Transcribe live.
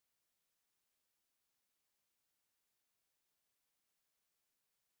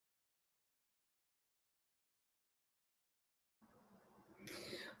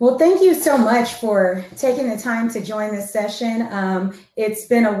Well, thank you so much for taking the time to join this session. It's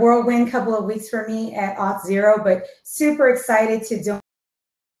been a whirlwind couple of weeks for me at Auth0, but super excited to do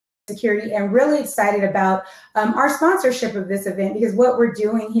security and really excited about our sponsorship of this event, because what we're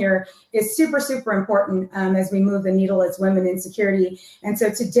doing here is super, super important as we move the needle as women in security. And so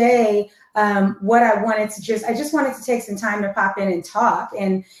today, what I just wanted to take some time to pop in and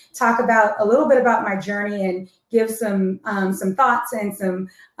talk about a little bit about my journey and give some thoughts and some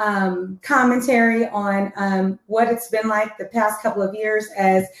commentary on what it's been like the past couple of years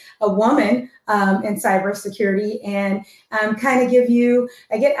as a woman in cybersecurity, and kind of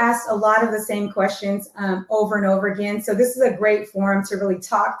I get asked a lot of the same questions over and over again. So this is a great forum to really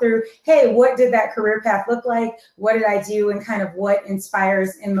talk through, hey, what did that career path look like? What did I do? And kind of what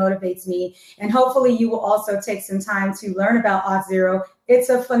inspires and motivates me. And hopefully you will also take some time to learn about Auth0. It's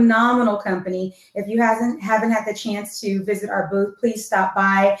a phenomenal company. If you haven't had the chance to visit our booth, please stop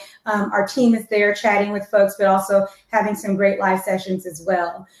by. Our team is there chatting with folks, but also having some great live sessions as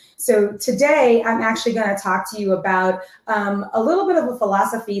well. So today, I'm actually going to talk to you about a little bit of a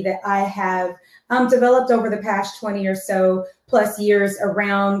philosophy that I have developed over the past 20 or so plus years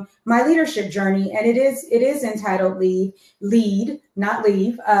around my leadership journey. And it is entitled Lead, not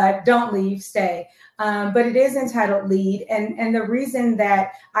Leave, don't leave, stay. But it is entitled Lead. And the reason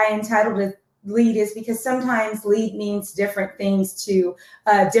that I entitled it Lead is because sometimes lead means different things to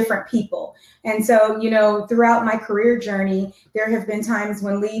different people. And so, throughout my career journey, there have been times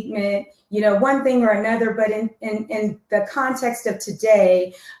when lead meant, one thing or another, but in the context of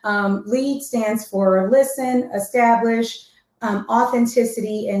today, lead stands for listen, establish,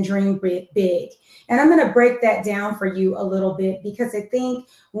 authenticity, and dream big. And I'm going to break that down for you a little bit, because I think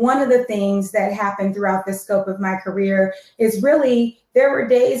one of the things that happened throughout the scope of my career is really, there were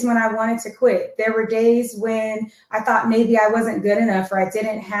days when I wanted to quit. There were days when I thought maybe I wasn't good enough, or I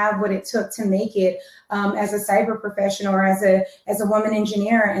didn't have what it took to make it as a cyber professional or as a woman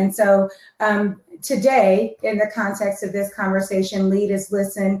engineer. And so today, in the context of this conversation, lead is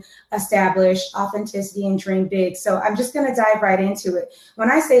listen, establish, authenticity, and dream big. So I'm just going to dive right into it.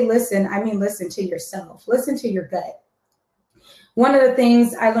 When I say listen, I mean listen to yourself, listen to your gut. One of the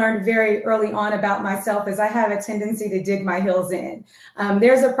things I learned very early on about myself is I have a tendency to dig my heels in.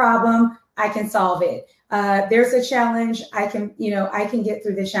 There's a problem, I can solve it. There's a challenge, I can get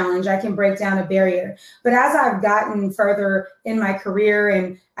through the challenge. I can break down a barrier. But as I've gotten further in my career,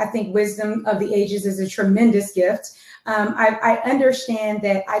 and I think wisdom of the ages is a tremendous gift, I understand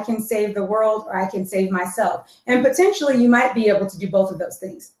that I can save the world or I can save myself. And potentially you might be able to do both of those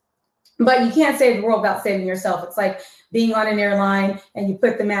things. But you can't save the world without saving yourself. It's like being on an airline and you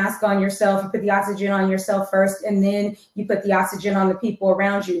put the mask on yourself, you put the oxygen on yourself first, and then you put the oxygen on the people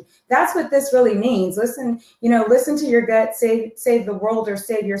around you. That's what this really means. Listen to your gut, save the world or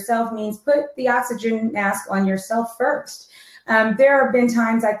save yourself means put the oxygen mask on yourself first. There have been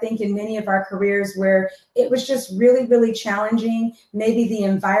times, I think, in many of our careers where it was just really, really challenging. Maybe the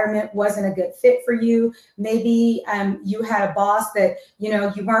environment wasn't a good fit for you. Maybe you had a boss that, you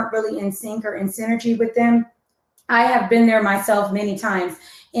weren't really in sync or in synergy with them. I have been there myself many times.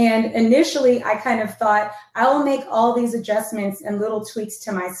 And initially, I kind of thought, I will make all these adjustments and little tweaks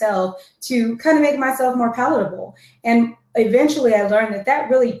to myself to kind of make myself more palatable. And eventually, I learned that that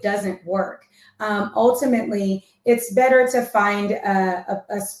really doesn't work. Ultimately, it's better to find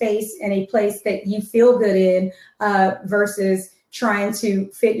a space and a place that you feel good in versus trying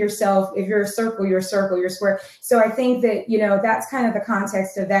to fit yourself. If you're a circle, you're square. So I think that, that's kind of the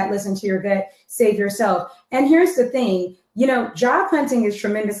context of that. Listen to your gut, save yourself. And here's the thing, job hunting is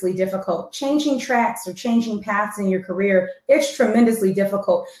tremendously difficult. Changing tracks or changing paths in your career, it's tremendously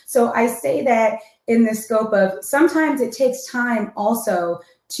difficult. So I say that in the scope of sometimes it takes time also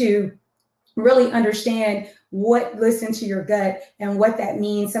to really understand what listen to your gut and what that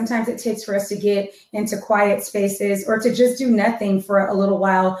means. Sometimes it takes for us to get into quiet spaces or to just do nothing for a little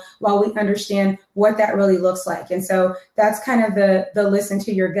while we understand what that really looks like. And so that's kind of the listen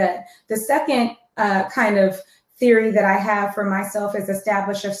to your gut. The second kind of theory that I have for myself is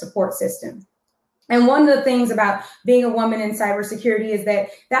establish a support system. And one of the things about being a woman in cybersecurity is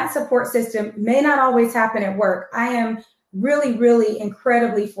that support system may not always happen at work. I am really, really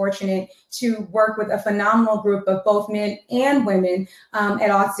incredibly fortunate to work with a phenomenal group of both men and women at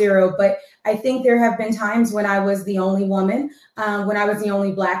Auth0. But I think there have been times when I was the only woman, when I was the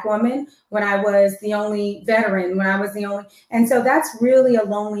only Black woman, when I was the only veteran, and so that's really a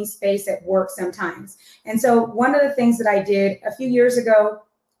lonely space at work sometimes. And so one of the things that I did a few years ago,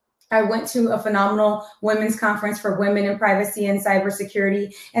 I went to a phenomenal women's conference for women in privacy and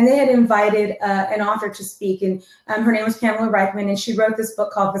cybersecurity, and they had invited an author to speak, and her name was Pamela Reichman, and she wrote this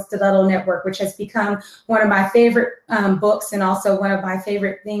book called The Stiletto Network, which has become one of my favorite books, and also one of my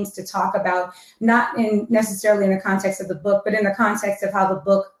favorite things to talk about, not necessarily in the context of the book, but in the context of how the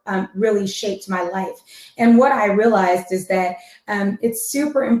book really shaped my life. And what I realized is that it's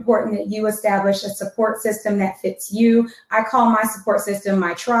super important that you establish a support system that fits you. I call my support system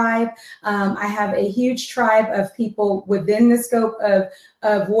my tribe. I have a huge tribe of people within the scope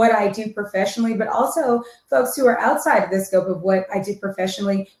of what I do professionally, but also folks who are outside of the scope of what I do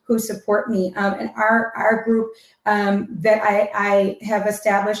professionally who support me. And our group that I have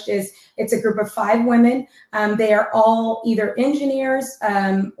established it's a group of 5 women. They are all either engineers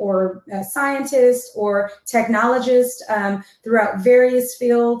or scientists or technologists throughout various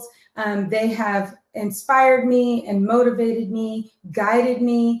fields. They have inspired me and motivated me, guided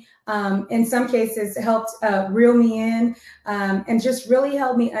me, in some cases helped reel me in, and just really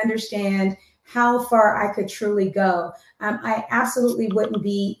helped me understand how far I could truly go. I absolutely wouldn't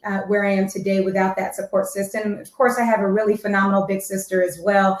be where I am today without that support system. Of course, I have a really phenomenal big sister as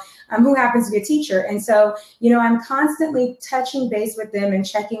well, who happens to be a teacher. And so, you know, I'm constantly touching base with them and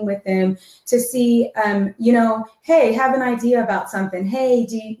checking with them to see, you know, hey, have an idea about something. Hey,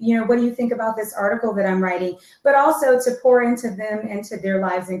 what do you think about this article that I'm writing? But also to pour into them, into their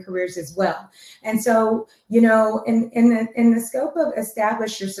lives and careers as well. And so, you know, in the scope of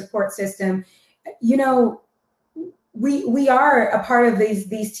establish your support system, you know, we are a part of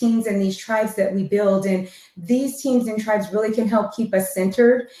these teams and these tribes that we build, and these teams and tribes really can help keep us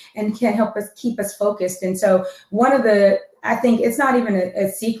centered and can help us keep us focused. And so one of the, I think it's not even a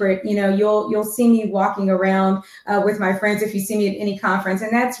secret, you know, you'll see me walking around with my friends if you see me at any conference,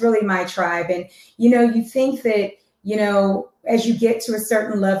 and that's really my tribe. And, you know, you think that, you know, as you get to a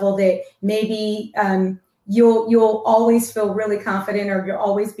certain level that maybe you'll always feel really confident, or you'll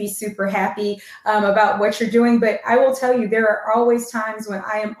always be super happy about what you're doing. But I will tell you, there are always times when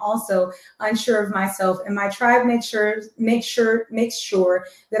I am also unsure of myself, and my tribe makes sure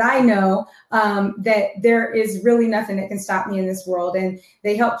that I know that there is really nothing that can stop me in this world. And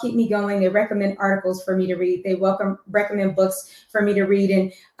they help keep me going. They recommend articles for me to read. They recommend books for me to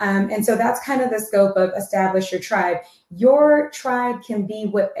read. And so that's kind of the scope of establish your tribe. Your tribe can be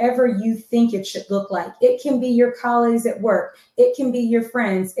whatever you think it should look like. It can be your colleagues at work. It can be your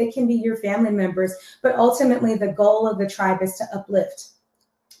friends. It can be your family members. But ultimately, the goal of the tribe is to uplift.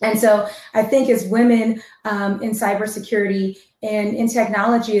 And so I think as women in cybersecurity and in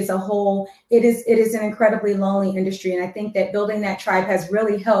technology as a whole, it is an incredibly lonely industry. And I think that building that tribe has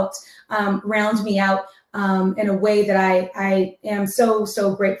really helped round me out in a way that I am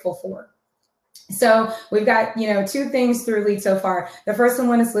so grateful for. So we've got, you know, 2 things through LEAD so far. The first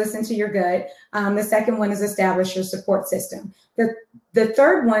one is listen to your gut. The second one is establish your support system. The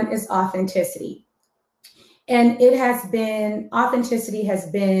third one is authenticity. And authenticity has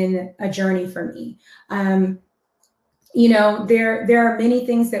been a journey for me. You know, there are many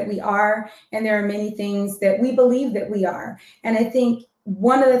things that we are, and there are many things that we believe that we are. And I think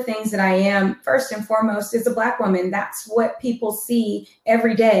one of the things that I am, first and foremost, is a Black woman. That's what people see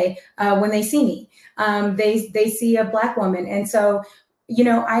every day when they see me. They see a Black woman. And so, you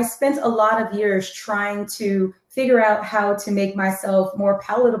know, I spent a lot of years trying to figure out how to make myself more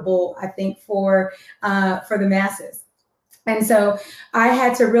palatable, I think, for the masses. And so I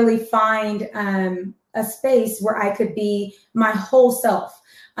had to really find a space where I could be my whole self.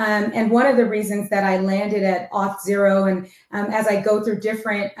 And one of the reasons that I landed at Auth0, and as I go through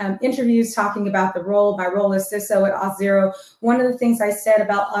different interviews talking about my role as CISO at Auth0, one of the things I said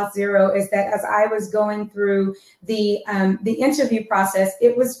about Auth0 is that as I was going through the interview process,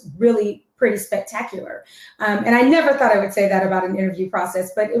 it was really pretty spectacular. And I never thought I would say that about an interview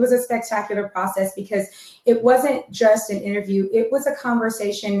process, but it was a spectacular process because it wasn't just an interview. It was a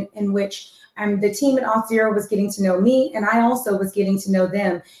conversation in which the team at Auth0 was getting to know me, and I also was getting to know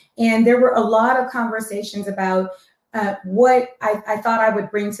them. And there were a lot of conversations about what I thought I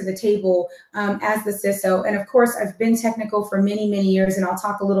would bring to the table as the CISO. And of course, I've been technical for many, many years, and I'll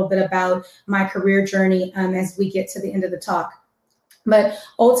talk a little bit about my career journey as we get to the end of the talk. But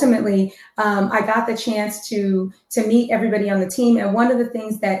ultimately, I got the chance to meet everybody on the team. And one of the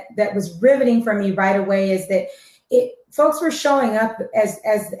things that was riveting for me right away is that folks were showing up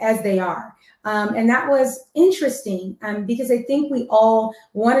as they are. And that was interesting because I think we all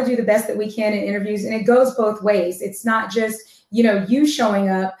want to do the best that we can in interviews, and it goes both ways. It's not just, you know, you showing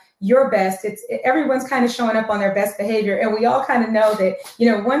up, your best. Everyone's kind of showing up on their best behavior. And we all kind of know that,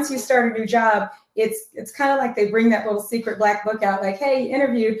 once you start a new job, it's kind of like they bring that little secret black book out, like, hey, you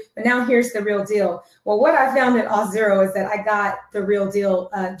interviewed, but now here's the real deal. Well, what I found at Auth0 is that I got the real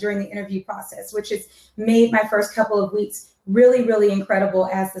deal during the interview process, which has made my first couple of weeks really, really incredible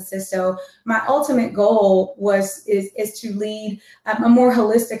as the CISO. My ultimate goal is to lead a more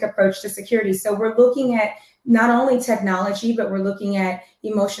holistic approach to security. So we're looking at not only technology, but we're looking at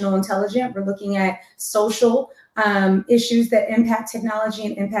emotional intelligence. We're looking at social issues that impact technology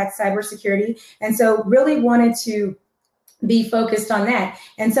and impact cybersecurity. And so really wanted to be focused on that.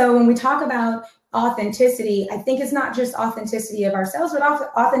 And so when we talk about authenticity, I think it's not just authenticity of ourselves, but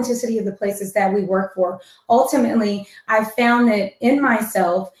authenticity of the places that we work for. Ultimately, I found that in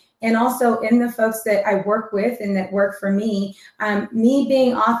myself and also in the folks that I work with and that work for me, me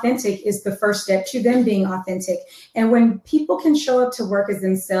being authentic is the first step to them being authentic. And when people can show up to work as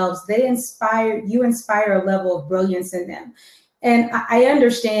themselves, you inspire a level of brilliance in them. And I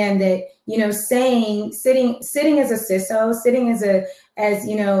understand that, sitting as a CISO, sitting as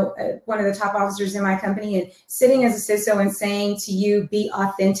one of the top officers in my company, and sitting as a CISO and saying to you, be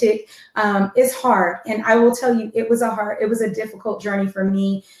authentic, is hard. And I will tell you, it was a difficult journey for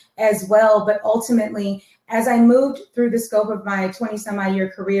me as well. But ultimately, as I moved through the scope of my 20-some-odd-year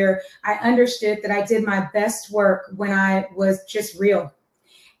career, I understood that I did my best work when I was just real.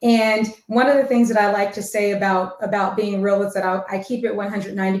 And one of the things that I like to say about being real is that I keep it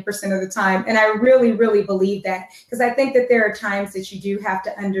 190% of the time. And I really, really believe that, because I think that there are times that you do have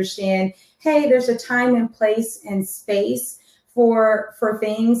to understand, hey, there's a time and place and space for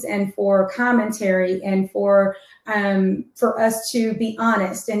things and for commentary and for us to be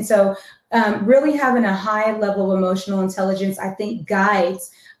honest. And so really having a high level of emotional intelligence, I think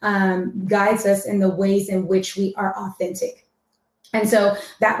guides us in the ways in which we are authentic. And so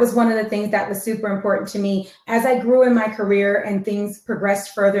that was one of the things that was super important to me. As I grew in my career and things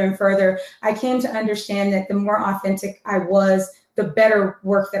progressed further and further, I came to understand that the more authentic I was, the better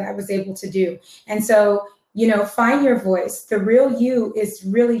work that I was able to do. And so, find your voice. The real you is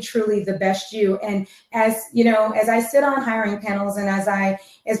really, truly the best you. And as I sit on hiring panels and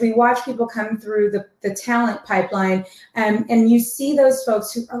as we watch people come through the talent pipeline, and you see those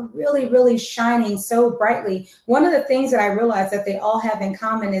folks who are really, really shining so brightly, one of the things that I realized that they all have in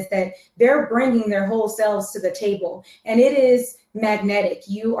common is that they're bringing their whole selves to the table, and it is magnetic.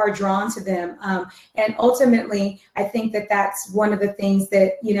 You are drawn to them. And ultimately, I think that that's one of the things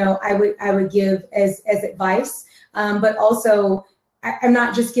that, I would give as advice. But also, I'm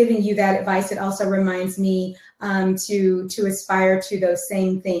not just giving you that advice. It also reminds me to aspire to those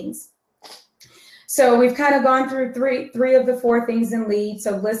same things. So we've kind of gone through three of the four things in LEAD.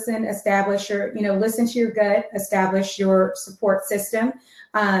 So listen, establish listen to your gut, establish your support system.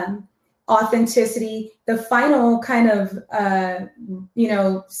 Authenticity. The final kind of,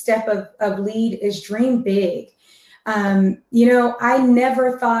 step of LEAD is dream big. I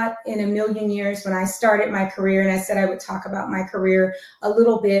never thought in a million years when I started my career, and I said I would talk about my career a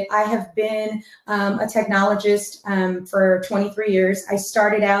little bit. I have been a technologist for 23 years. I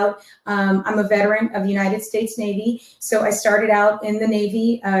started out, I'm a veteran of the United States Navy. So I started out in the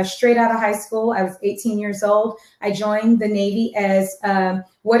Navy straight out of high school. I was 18 years old. I joined the Navy as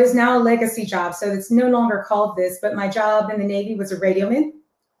what is now a legacy job. So it's no longer called this, but my job in the Navy was a radioman.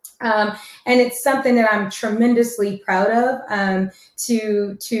 And it's something that I'm tremendously proud of,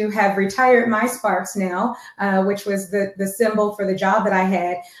 to have retired my Sparks now, which was the symbol for the job that I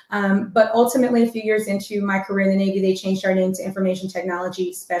had. But ultimately, a few years into my career in the Navy, they changed our name to Information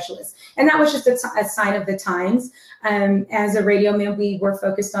Technology Specialist. And that was just a sign of the times. As a radioman, we were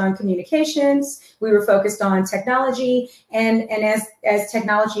focused on communications, we were focused on technology, and as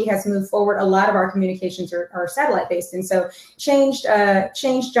technology has moved forward, a lot of our communications are satellite based. And so changed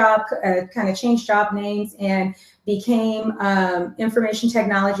job names and became information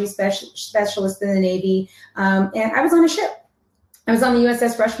technology specialist in the Navy. And I was on a ship. I was on the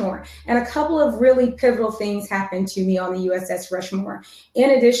USS Rushmore, and a couple of really pivotal things happened to me on the USS Rushmore. In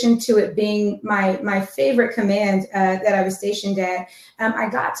addition to it being my favorite command that I was stationed at, I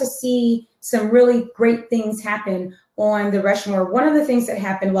got to see some really great things happen on the Rushmore. One of the things that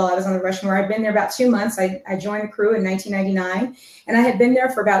happened while I was on the Rushmore, I'd been there about 2 months. I joined the crew in 1999, and I had been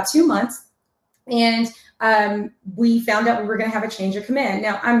there for about 2 months. And we found out we were going to have a change of command.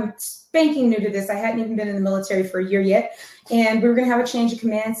 Now, I'm spanking new to this. I hadn't even been in the military for a year yet. And we were going to have a change of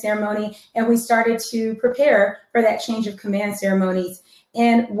command ceremony. And we started to prepare for that change of command ceremonies.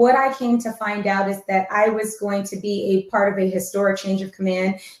 And what I came to find out is that I was going to be a part of a historic change of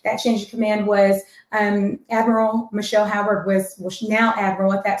command. That change of command was Admiral Michelle Howard was now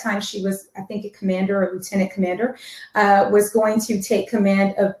Admiral. At that time, she was, I think, a commander or lieutenant commander, was going to take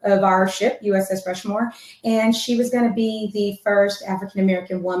command of our ship, USS Rushmore. And she was going to be the first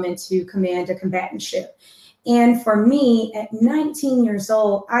African-American woman to command a combatant ship. And for me, at 19 years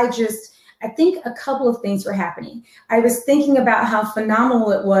old, I think a couple of things were happening. I was thinking about how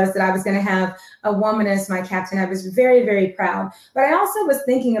phenomenal it was that I was going to have a woman as my captain. I was very, very proud. But I also was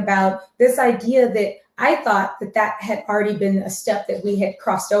thinking about this idea that I thought that had already been a step that we had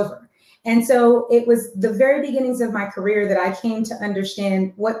crossed over. And so it was the very beginnings of my career that I came to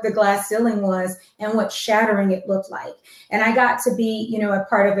understand what the glass ceiling was and what shattering it looked like. And I got to be, a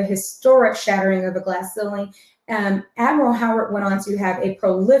part of a historic shattering of a glass ceiling. Admiral Howard went on to have a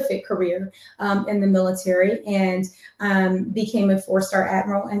prolific career in the military and became a 4-star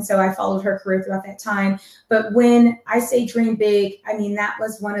admiral. And so I followed her career throughout that time. But when I say dream big, I mean, that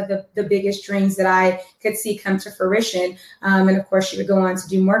was one of the biggest dreams that I could see come to fruition. And of course, she would go on to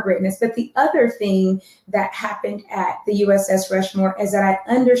do more greatness. But the other thing that happened at the USS Rushmore is that I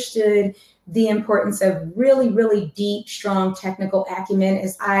understood the importance of really, really deep, strong technical acumen.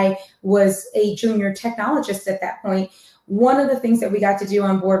 As I was a junior technologist at that point, one of the things that we got to do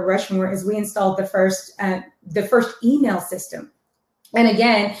on board Rushmore is we installed the first email system. And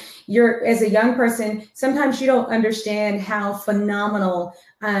again, as a young person, sometimes you don't understand how phenomenal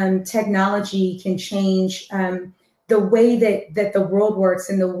technology can change the way that the world works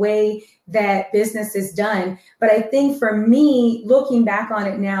and the way that business is done. But I think for me, looking back on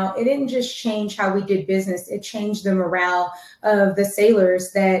it now, it didn't just change how we did business. It changed the morale of the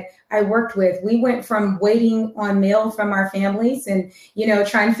sailors that I worked with. We went from waiting on mail from our families and,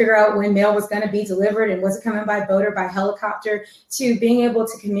 trying to figure out when mail was going to be delivered and was it coming by boat or by helicopter, to being able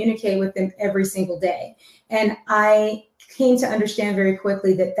to communicate with them every single day. And I came to understand very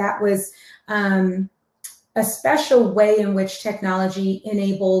quickly that was a special way in which technology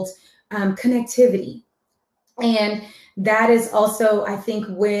enabled connectivity. And that is also, I think,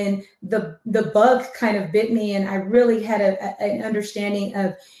 when the bug kind of bit me and I really had an understanding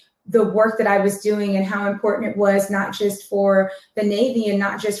of the work that I was doing and how important it was, not just for the Navy and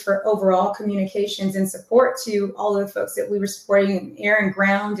not just for overall communications and support to all of the folks that we were supporting in air and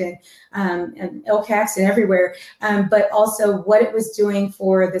ground and LCACs and everywhere, but also what it was doing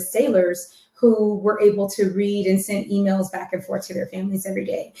for the sailors who were able to read and send emails back and forth to their families every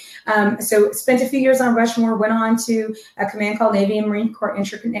day. So spent a few years on Rushmore, went on to a command called Navy and Marine Corps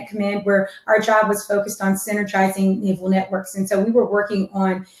Interconnect Command, where our job was focused on synergizing naval networks. And so we were working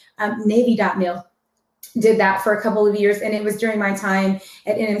on Navy.mil, did that for a couple of years. And it was during my time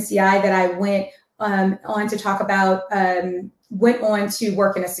at NMCI that I went on to talk about went on to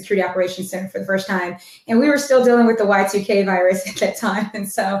work in a security operations center for the first time. And we were still dealing with the Y2K virus at that time. And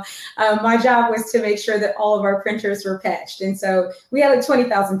so my job was to make sure that all of our printers were patched. And so we had like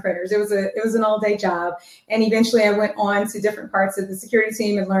 20,000 printers. It was an all-day job. And eventually I went on to different parts of the security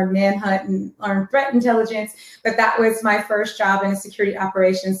team and learned manhunt and learned threat intelligence. But that was my first job in a security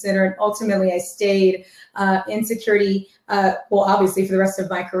operations center. And ultimately I stayed in security, well, obviously for the rest of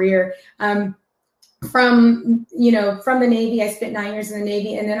my career. From the Navy, I spent 9 years in the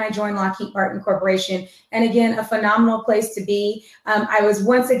Navy, and then I joined Lockheed Martin Corporation. And again, a phenomenal place to be. I was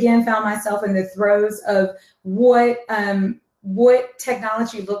once again found myself in the throes of what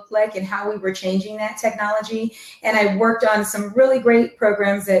technology looked like and how we were changing that technology. And I worked on some really great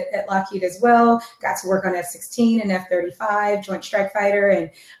programs at Lockheed as well. Got to work on F-16 and F-35, Joint Strike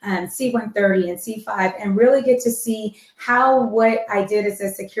Fighter, and C-130 and C-5, and really get to see how what I did as a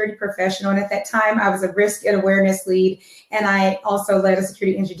security professional. And at that time, I was a risk and awareness lead. And I also led a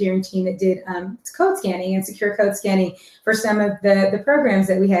security engineering team that did code scanning and secure code scanning for some of the programs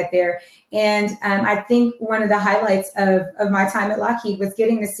that we had there. And I think one of the highlights of my time at Lockheed was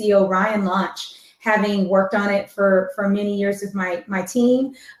getting to see Orion launch, having worked on it for many years with my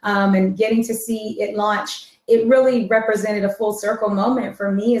team, and getting to see it launch. It really represented a full circle moment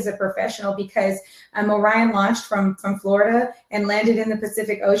for me as a professional, because Orion launched from Florida and landed in the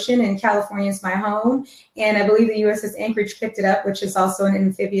Pacific Ocean, and California is my home. And I believe the USS Anchorage picked it up, which is also an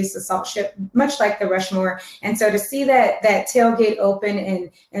amphibious assault ship, much like the Rushmore. And so to see that tailgate open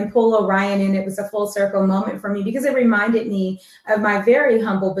and pull Orion in, it was a full circle moment for me, because it reminded me of my very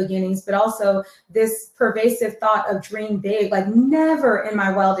humble beginnings, but also this pervasive thought of dream big. Like, never in my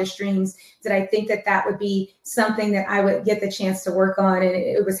wildest dreams did I think that would be something that I would get the chance to work on, and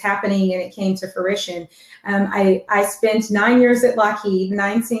it was happening and it came to fruition. I spent 9 years at Lockheed.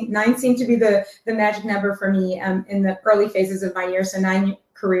 Nine seemed to be the magic number for me in the early phases of my year. So 9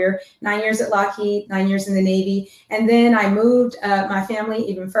 years at Lockheed, 9 years in the Navy. And then I moved my family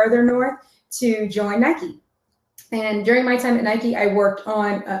even further north to join Nike. And during my time at Nike, I worked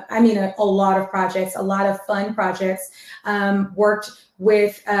on, a lot of projects, a lot of fun projects. Worked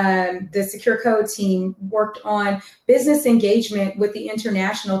with the Secure Code team, worked on business engagement with the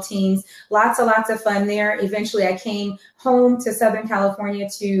international teams, lots of fun there. Eventually, I came home to Southern California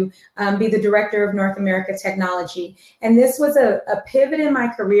to be the director of North America Technology. And this was a pivot in my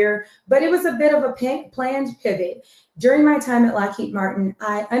career, but it was a bit of a planned pivot. During my time at Lockheed Martin,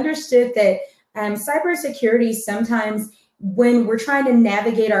 I understood that cybersecurity, sometimes when we're trying to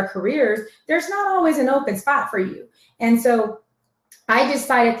navigate our careers, there's not always an open spot for you. And so I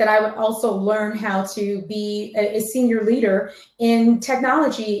decided that I would also learn how to be a senior leader in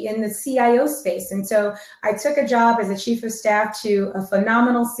technology in the CIO space. And so I took a job as a chief of staff to a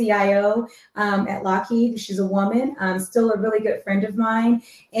phenomenal CIO at Lockheed. She's a woman, still a really good friend of mine,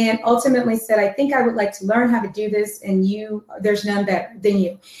 and ultimately said, I think I would like to learn how to do this, and there's none better than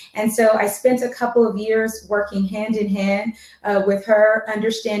you. And so I spent a couple of years working hand in hand with her,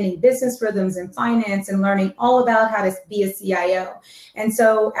 understanding business rhythms and finance and learning all about how to be a CIO. And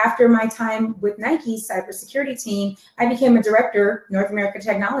so after my time with Nike's cybersecurity team, I became a director, North America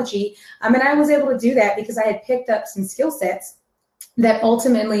Technology. And I was able to do that because I had picked up some skill sets that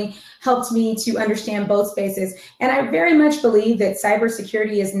ultimately helped me to understand both spaces. And I very much believe that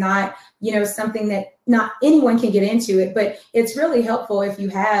cybersecurity is not, something that not anyone can get into it, but it's really helpful if you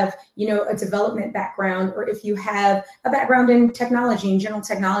have, a development background, or if you have a background in technology, in general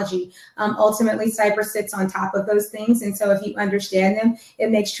technology. Ultimately, cyber sits on top of those things. And so if you understand them, it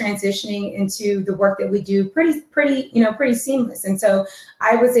makes transitioning into the work that we do pretty seamless. And so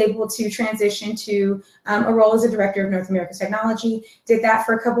I was able to transition to a role as a director of North America Technology, did that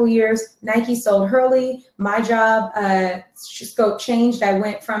for a couple of years. Nike sold Hurley. My job scope changed. I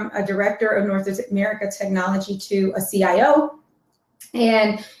went from a director of North America Technology to a CIO,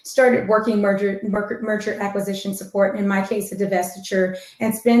 and started working merger acquisition support, in my case, a divestiture,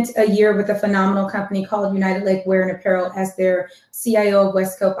 and spent a year with a phenomenal company called United Lake Wear and Apparel as their CIO of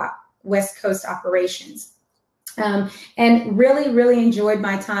West Coast operations. And really enjoyed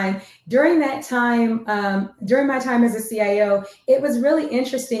my time. During that time, during my time as a CIO, it was really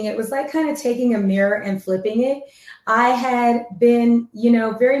interesting. It was like kind of taking a mirror and flipping it. I had been,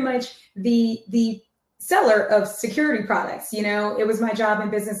 very much the seller of security products. It was my job in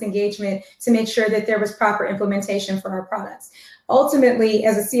business engagement to make sure that there was proper implementation for our products. Ultimately,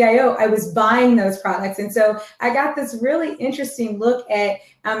 as a CIO, I was buying those products. And so I got this really interesting look at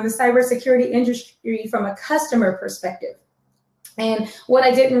the cybersecurity industry from a customer perspective. And what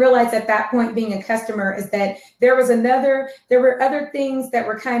I didn't realize at that point, being a customer, is that there were other things that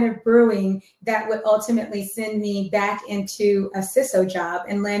were kind of brewing that would ultimately send me back into a CISO job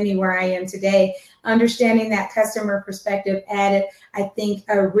and land me where I am today. Understanding that customer perspective added, I think,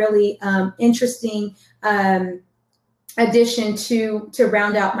 a really interesting addition to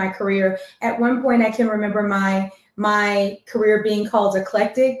round out my career. At one point, I can remember my career being called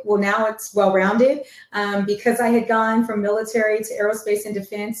eclectic. Well, now it's well-rounded, because I had gone from military to aerospace and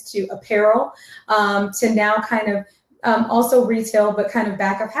defense to apparel, to now kind of also retail, but kind of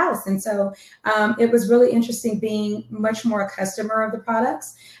back of house. And so it was really interesting being much more a customer of the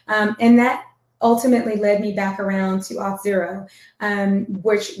products. And that ultimately led me back around to Auth0,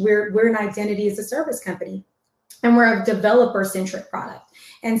 which we're an identity as a service company, and we're a developer-centric product.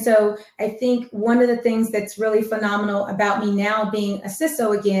 And so I think one of the things that's really phenomenal about me now being a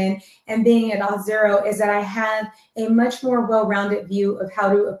CISO again and being at Auth0 is that I have a much more well-rounded view of how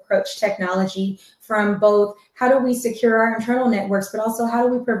to approach technology, from both how do we secure our internal networks, but also how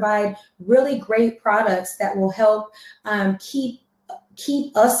do we provide really great products that will help keep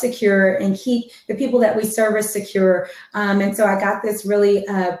us secure and keep the people that we service secure. And so I got this really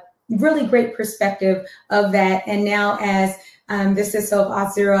great perspective of that. And now as the CISO of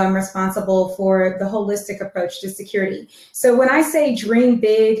Auth0, I'm responsible for the holistic approach to security. So when I say dream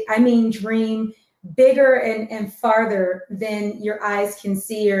big, I mean dream bigger and farther than your eyes can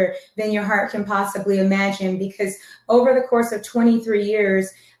see or than your heart can possibly imagine. Because over the course of 23 years,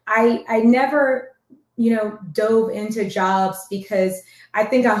 I never dove into jobs because I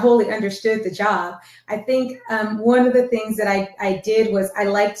think I wholly understood the job. I think one of the things that I did was I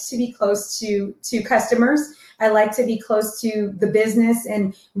liked to be close to customers. I like to be close to the business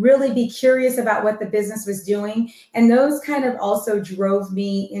and really be curious about what the business was doing. And those kind of also drove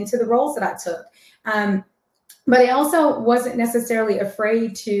me into the roles that I took. but I also wasn't necessarily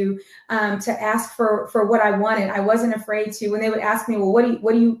afraid to ask for what I wanted. I wasn't afraid to, when they would ask me, well, what do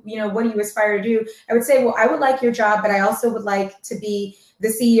you aspire to do? I would say, well, I would like your job, but I also would like to be the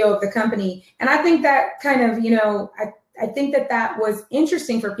CEO of the company. And I think that kind of, I think that was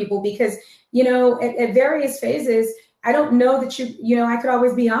interesting for people because, at various phases, I don't know that I could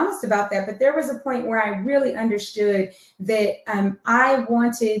always be honest about that, but there was a point where I really understood that I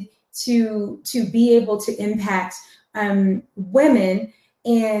wanted to be able to impact women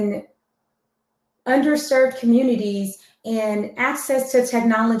in underserved communities and access to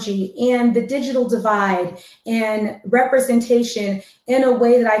technology and the digital divide and representation in a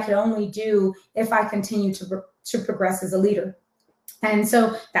way that I could only do if I continue to progress as a leader. And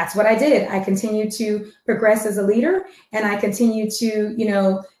so that's what I did. I continued to progress as a leader, and I continued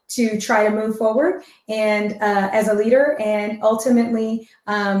to try to move forward and as a leader. And ultimately,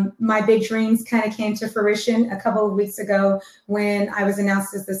 my big dreams kind of came to fruition a couple of weeks ago when I was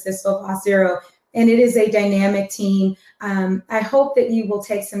announced as the CISO of Auth0. And it is a dynamic team. I hope that you will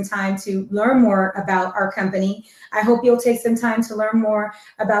take some time to learn more about our company. I hope you'll take some time to learn more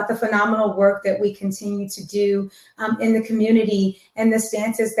about the phenomenal work that we continue to do in the community and the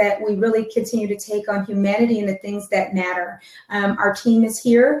stances that we really continue to take on humanity and the things that matter. Our team is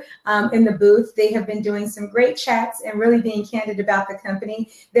here in the booth. They have been doing some great chats and really being candid about the company.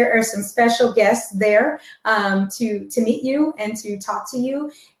 There are some special guests there to meet you and to talk to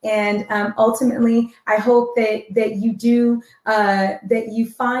you. And ultimately, I hope that you do, that you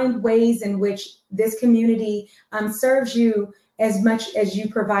find ways in which this community serves you as much as you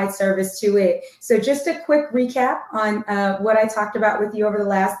provide service to it. So just a quick recap on what I talked about with you over the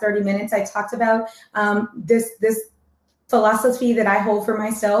last 30 minutes. I talked about this philosophy that I hold for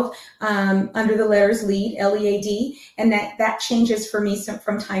myself under the letters LEAD, L-E-A-D, and that changes for me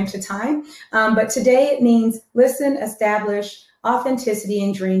from time to time. But today it means listen, establish, authenticity,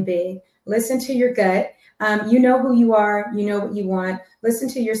 and dream big. Listen to your gut. You know who you are. You know what you want. Listen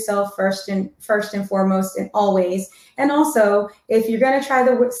to yourself first and foremost and always. And also, if you're going to try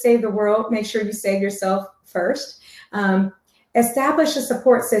to save the world, make sure you save yourself first. Establish a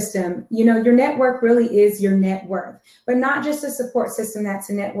support system. Your network really is your net worth, but not just a support system that's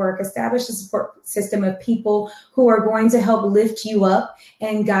a network. Establish a support system of people who are going to help lift you up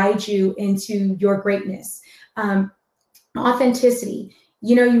and guide you into your greatness. Authenticity.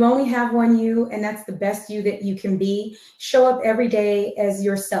 You only have one you, and that's the best you that you can be. Show up every day as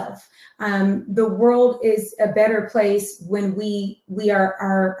yourself. The world is a better place when we are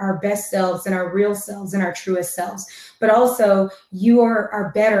our best selves and our real selves and our truest selves. But also, you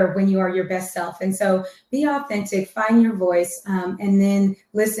are better when you are your best self. And so be authentic, find your voice, and then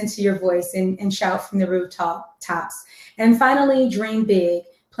listen to your voice and shout from the rooftops. And finally, dream big.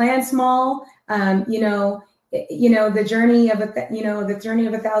 Plan small. The journey of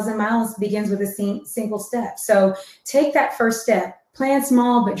 1,000 miles begins with a single step. So take that first step. Plan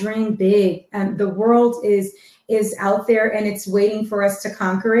small, but dream big. The world is out there, and it's waiting for us to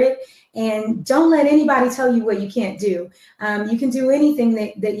conquer it. And don't let anybody tell you what you can't do. You can do anything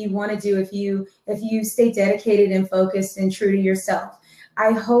that you want to do if you stay dedicated and focused and true to yourself.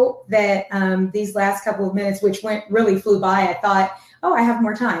 I hope that these last couple of minutes, which really flew by, I thought, oh, I have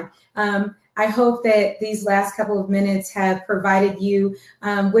more time. I hope that these last couple of minutes have provided you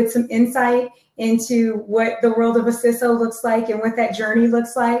with some insight into what the world of a CISO looks like and what that journey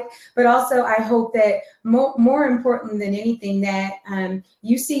looks like. But also, I hope that more important than anything, that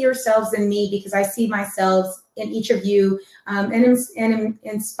you see yourselves in me, because I see myself in each of you, and am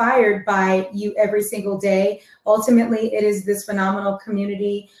inspired by you every single day. Ultimately, it is this phenomenal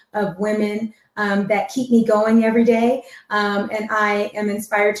community of women that keep me going every day. And I am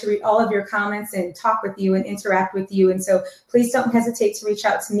inspired to read all of your comments and talk with you and interact with you. And so please don't hesitate to reach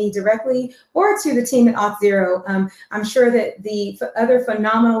out to me directly or to the team at Auth0. I'm sure that the other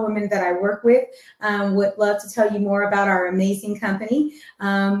phenomenal women that I work with would love to tell you more about our amazing company.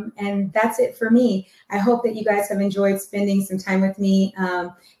 And that's it for me. I hope that you guys have enjoyed spending some time with me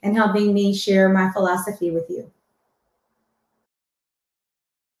and helping me share my philosophy with you.